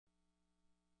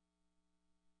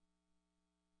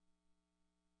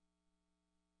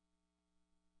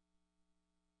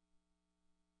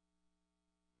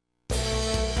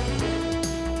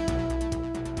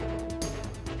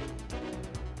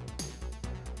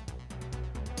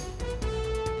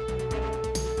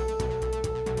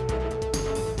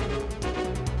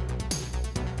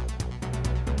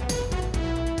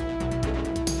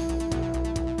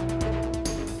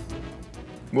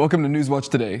Welcome to Newswatch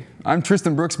Today. I'm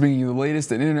Tristan Brooks, bringing you the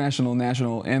latest in international,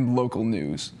 national, and local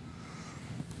news.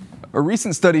 A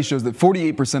recent study shows that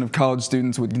 48% of college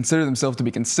students would consider themselves to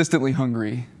be consistently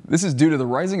hungry. This is due to the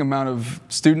rising amount of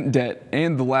student debt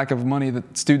and the lack of money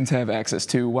that students have access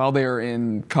to while they are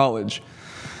in college.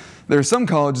 There are some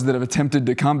colleges that have attempted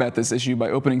to combat this issue by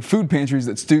opening food pantries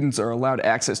that students are allowed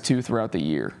access to throughout the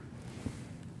year.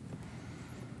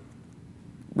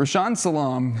 Rashaan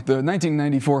Salam, the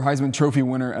 1994 Heisman Trophy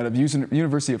winner out of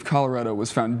University of Colorado,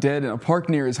 was found dead in a park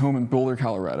near his home in Boulder,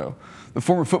 Colorado. The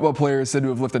former football player is said to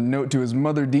have left a note to his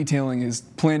mother detailing his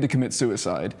plan to commit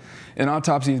suicide. An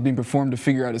autopsy is being performed to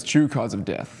figure out his true cause of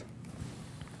death.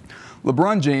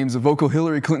 LeBron James, a vocal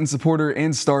Hillary Clinton supporter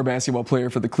and star basketball player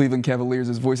for the Cleveland Cavaliers,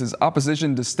 has voiced his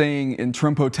opposition to staying in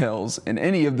Trump hotels in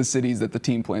any of the cities that the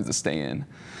team plans to stay in.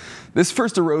 This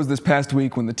first arose this past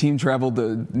week when the team traveled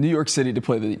to New York City to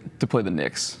play the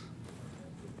Knicks.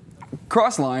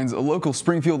 Crosslines, a local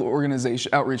Springfield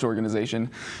outreach organization,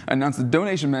 announced a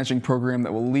donation matching program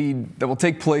that will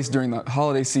take place during the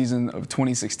holiday season of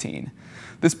 2016.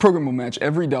 This program will match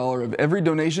every dollar of every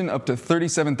donation up to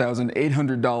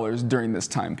 $37,800 during this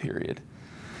time period.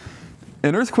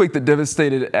 An earthquake that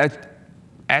devastated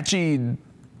Aceh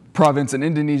province in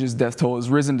Indonesia's death toll has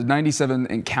risen to 97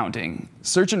 and counting.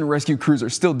 Search and rescue crews are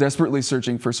still desperately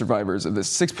searching for survivors of this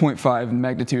 6.5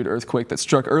 magnitude earthquake that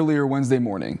struck earlier Wednesday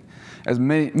morning, as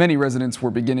many residents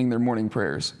were beginning their morning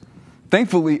prayers.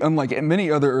 Thankfully, unlike many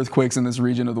other earthquakes in this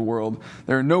region of the world,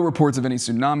 there are no reports of any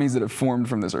tsunamis that have formed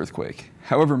from this earthquake.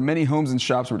 However, many homes and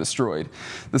shops were destroyed.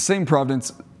 The same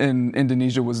province in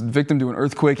Indonesia was victim to an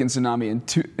earthquake and tsunami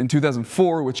in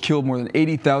 2004, which killed more than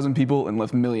 80,000 people and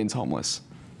left millions homeless.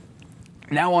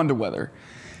 Now on to weather.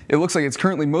 It looks like it's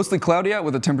currently mostly cloudy out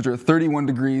with a temperature of 31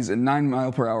 degrees and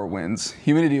 9-mile-per-hour winds,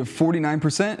 humidity of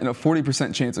 49%, and a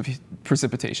 40% chance of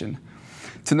precipitation.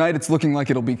 Tonight it's looking like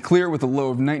it'll be clear with a low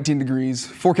of 19 degrees.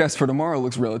 Forecast for tomorrow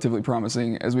looks relatively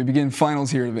promising as we begin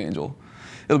finals here at Evangel.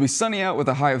 It'll be sunny out with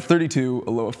a high of 32, a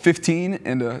low of 15,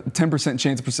 and a 10%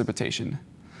 chance of precipitation.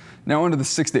 Now on to the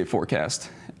 6-day forecast.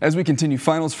 As we continue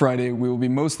finals Friday, we will be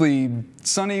mostly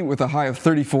sunny with a high of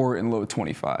 34 and low of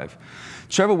 25.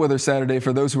 Travel weather Saturday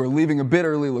for those who are leaving a bit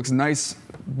early looks nice,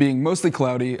 being mostly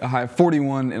cloudy, a high of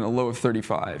 41 and a low of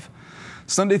 35.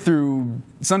 Sunday through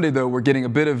Sunday, though, we're getting a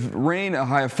bit of rain, a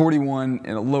high of 41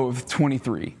 and a low of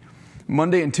 23.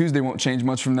 Monday and Tuesday won't change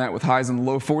much from that with highs in the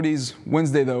low 40s.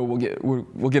 Wednesday, though,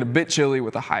 we'll get a bit chilly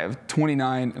with a high of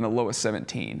 29 and a low of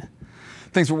 17.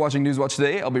 Thanks for watching Newswatch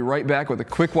Today. I'll be right back with a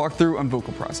quick walkthrough on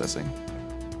vocal processing.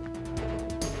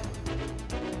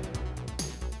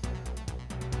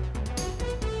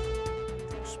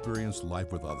 Experience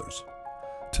life with others.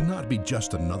 To not be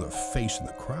just another face in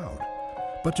the crowd,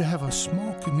 but to have a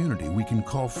small community we can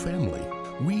call family.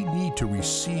 We need to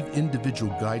receive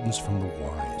individual guidance from the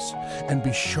wise and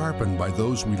be sharpened by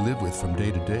those we live with from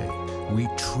day to day. We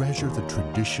treasure the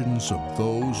traditions of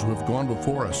those who have gone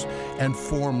before us and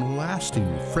form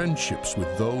lasting friendships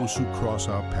with those who cross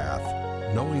our path,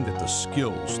 knowing that the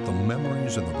skills, the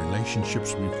memories, and the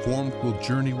relationships we formed will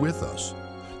journey with us,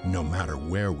 no matter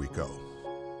where we go.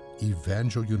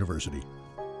 Evangel University.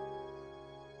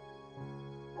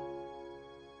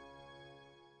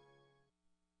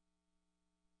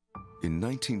 In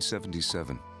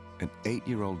 1977, an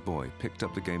 8-year-old boy picked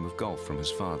up the game of golf from his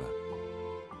father.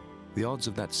 The odds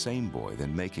of that same boy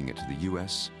then making it to the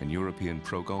US and European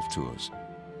Pro Golf Tours,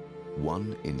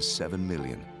 1 in 7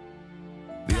 million.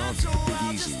 The odds of the Big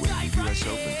Easy winning the US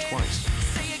Open twice.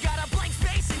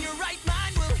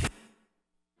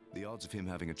 The odds of him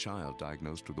having a child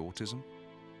diagnosed with autism,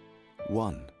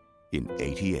 1 in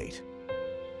 88.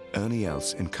 Ernie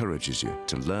Els encourages you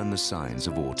to learn the signs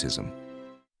of autism.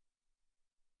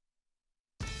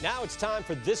 Now it's time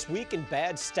for This Week in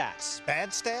Bad Stats. Bad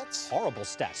stats? Horrible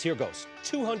stats. Here goes.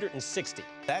 260.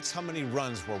 That's how many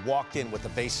runs were walked in with the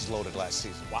bases loaded last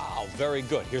season. Wow, very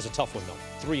good. Here's a tough one, though.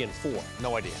 3 and 4.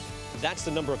 No idea. That's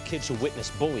the number of kids who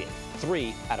witnessed bullying.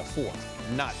 3 out of 4.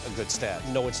 Not a good stat.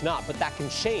 No, it's not, but that can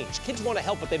change. Kids want to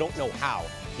help, but they don't know how.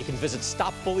 You can visit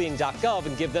stopbullying.gov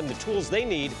and give them the tools they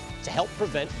need to help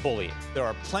prevent bullying. There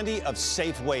are plenty of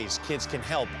safe ways kids can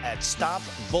help at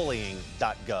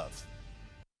stopbullying.gov.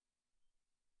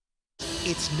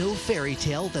 It's no fairy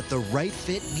tale that the right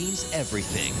fit means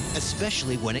everything,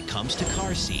 especially when it comes to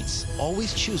car seats.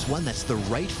 Always choose one that's the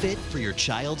right fit for your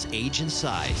child's age and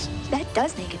size. That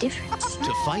does make a difference.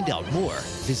 To find out more,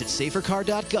 visit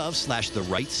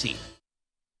safercar.gov/therightseat.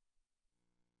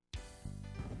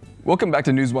 Welcome back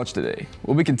to Newswatch Today.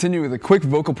 We'll be continuing with a quick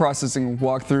vocal processing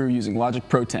walkthrough using Logic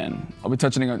Pro 10. I'll be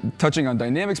touching on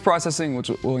dynamics processing, which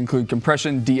will include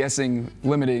compression, de-essing,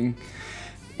 limiting,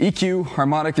 EQ,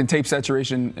 harmonic and tape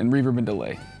saturation, and reverb and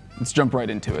delay. Let's jump right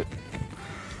into it.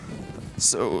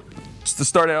 So, just to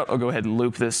start out, I'll go ahead and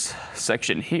loop this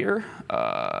section here.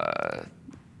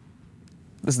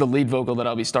 This is the lead vocal that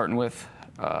I'll be starting with,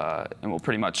 and we'll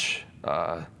pretty much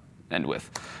end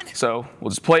with. So, we'll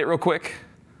just play it real quick.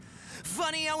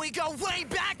 Funny how we go way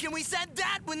back and we said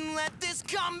that wouldn't let this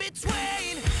come between.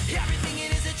 Everything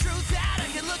it is a truth that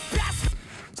I can look past.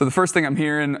 So the first thing I'm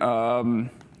hearing,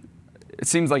 it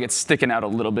seems like it's sticking out a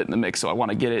little bit in the mix, so I want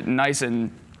to get it nice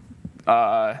and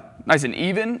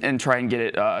even and try and get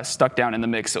it stuck down in the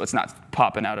mix so it's not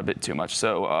popping out a bit too much.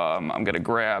 So I'm going to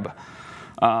grab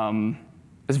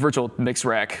this virtual mix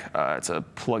rack. It's a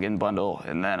plug-in bundle,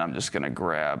 and then I'm just going to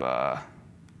grab a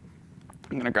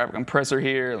compressor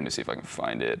here. Let me see if I can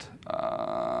find it.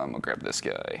 I'm gonna grab this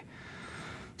guy.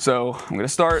 So I'm gonna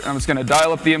start. I'm just gonna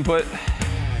dial up the input.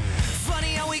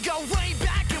 Funny how we go way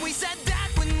back and we said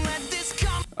that wouldn't let this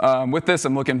come. With this,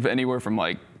 I'm looking for anywhere from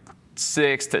like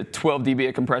 6 to 12 dB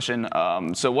of compression.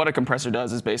 So what a compressor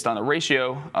does is based on a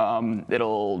ratio.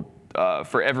 It'll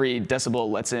for every decibel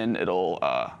it lets in, it'll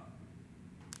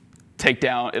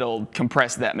it'll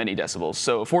compress that many decibels.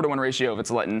 So a 4-to-1 ratio, if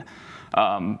it's letting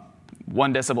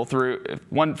 1 decibel through,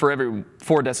 for every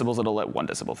 4 decibels, it'll let 1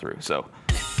 decibel through. So.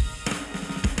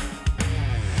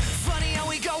 Funny how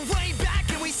we go way back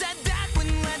and we said that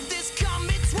wouldn't let this come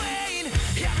between.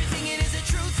 Everything it is a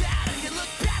truth that I can look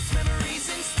past memories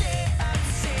and stay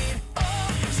unseen.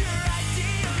 Oh, your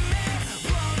idea of me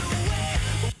blown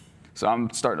away. So I'm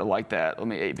starting to like that. Let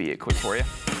me A/B it quick for you.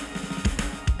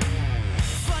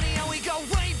 Funny how we go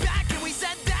way back and we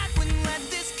said that wouldn't let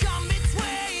this come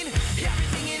between.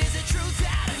 Everything it is a truth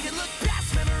that I can look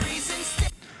past memories and stay.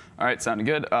 All right, sounding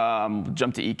good.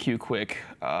 Jump to EQ quick.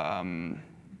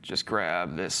 Just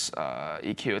grab this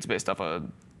EQ. It's based off a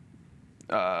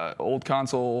old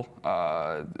console,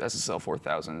 SSL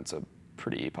 4000. It's a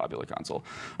pretty popular console.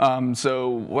 So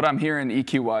what I'm hearing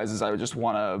EQ-wise is I would just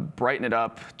want to brighten it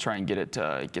up, try and get it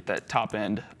to get that top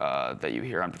end that you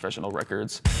hear on professional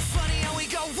records. Funny how we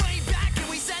go way back and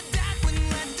we said that wouldn't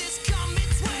let this come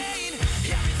between.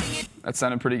 Everything it That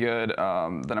sounded pretty good. Then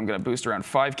I'm going to boost around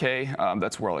 5K.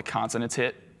 That's where all the consonants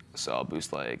hit. So I'll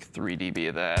boost like 3 dB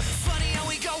of that. Funny how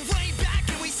we go way back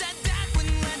and we said that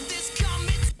wouldn't let this come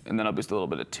between. And then I'll boost a little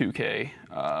bit of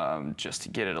 2K just to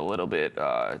get it a little bit,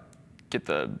 get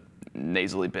the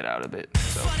nasally bit out of it.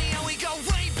 So. Funny how we go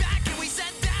way back and we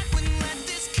said that wouldn't let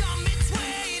this come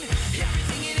between.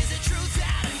 Everything it is a truth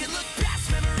that I can look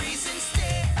past memories and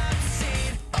stay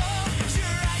unseen. Oh, your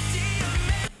idea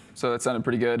of me. So that sounded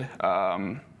pretty good.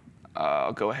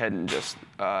 I'll go ahead and just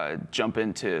jump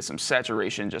into some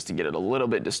saturation just to get it a little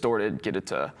bit distorted, get it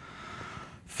to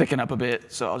thicken up a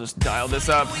bit. So I'll just dial this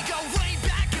up. We go way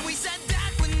back and we said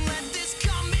that wouldn't let this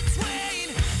come between.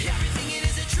 Everything it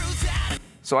is a truth that.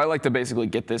 So I like to basically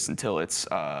get this until it's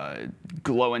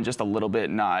glowing just a little bit,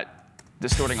 not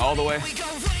distorting all the way. We go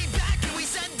way back and we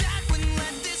said that wouldn't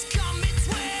let this come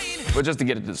between. But just to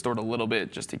get it to distort a little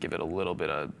bit, just to give it a little bit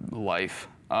of life.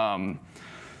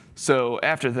 So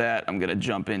after that, I'm going to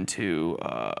jump into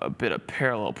a bit of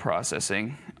parallel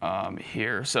processing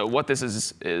here. So what this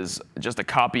is just a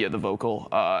copy of the vocal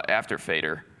after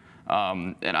fader.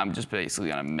 And I'm just basically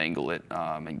going to mangle it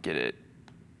and get it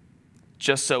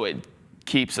just so it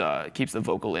keeps the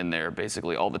vocal in there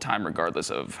basically all the time, regardless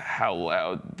of how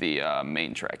loud the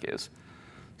main track is.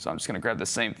 So I'm just going to grab the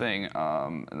same thing,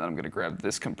 and then I'm going to grab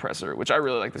this compressor, which I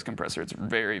really like this compressor. It's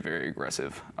very, very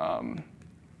aggressive.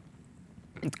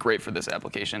 It's great for this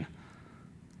application.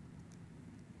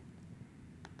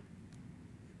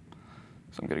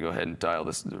 So I'm going to go ahead and dial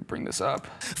this, bring this up.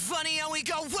 Funny how we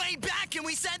go way back and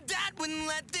we said that wouldn't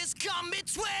let this come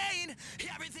between.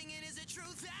 Everything it is a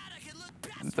truth that I can look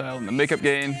past. Dial in the makeup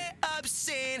gain.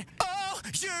 Obscene. Oh,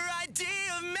 your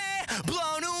idea of me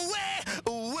blown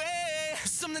away.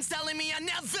 Something's telling me I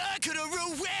never could have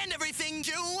ruined everything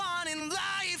you want in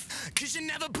life. 'Cause you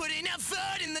never put in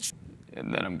effort in the.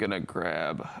 And then I'm going to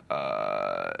grab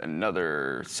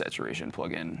another saturation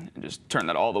plugin and just turn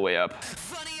that all the way up.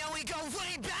 Funny how we go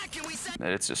way back and we said. And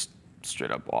it's just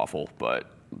straight up awful,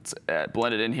 but let's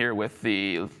blend it in here with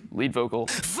the lead vocal.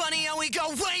 Funny how we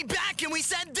go way back and we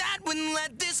said that wouldn't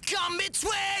let this come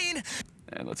between.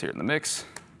 And let's hear it in the mix.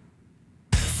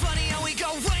 Funny how we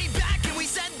go way back and we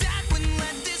said that wouldn't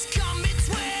let this come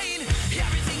between.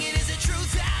 Everything it is a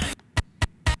truth that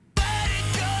let it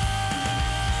go.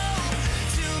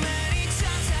 Too many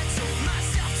times I told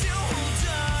myself to hold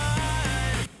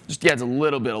on. just adds a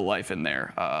little bit of life in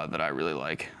there that I really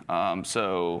like.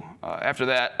 So after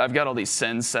that, I've got all these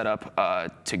sends set up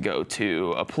to go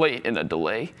to a plate and a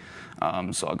delay.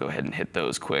 So I'll go ahead and hit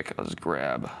those quick. I'll just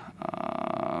grab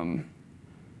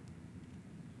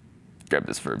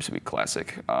this Verb Suite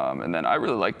Classic. And then I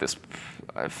really like this.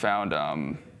 I found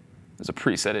there's a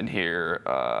preset in here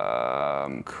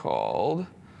called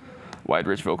Wide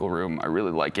Rich Vocal Room. I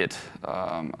really like it.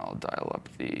 I'll dial up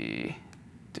the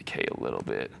decay a little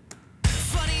bit.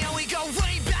 Funny how we go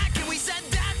way back and we said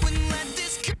that when let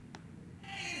this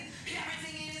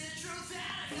everything is a truth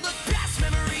that look past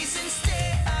memories and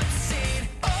stay obscene.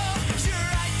 Oh, your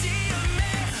idea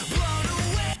man blown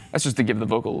away. That's just to give the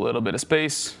vocal a little bit of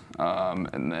space.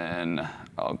 And then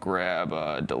I'll grab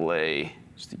a delay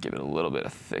just to give it a little bit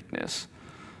of thickness.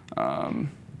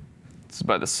 It's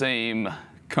by the same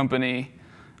company,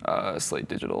 Slate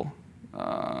Digital.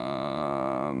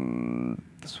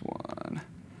 This one.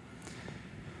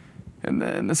 And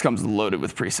then this comes loaded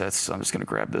with presets, so I'm just gonna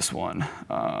grab this one.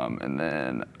 And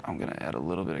then I'm gonna add a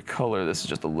little bit of color. This is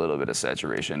just a little bit of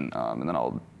saturation. And then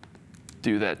I'll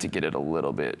do that to get it a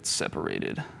little bit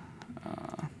separated.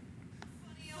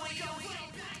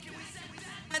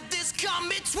 Let this come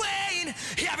between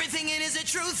everything it is a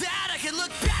truth that I can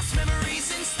look past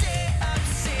memories and stay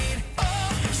obscene.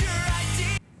 Oh, your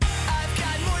idea. I've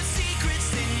got more secrets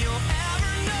than you'll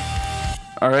ever know.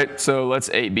 All right, so let's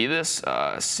A/B this,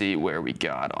 see where we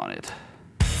got on it.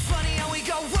 Funny how we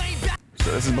go way back.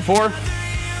 So this is before. Another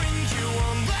year and you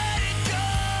won't let it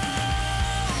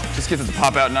go. Just gets it to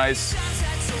pop out nice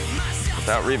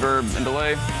without reverb and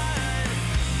delay.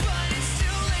 But it's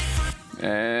too late for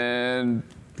And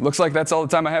looks like that's all the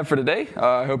time I have for today.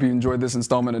 I hope you enjoyed this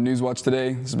installment of Newswatch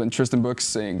today. This has been Tristan Books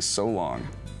saying so long.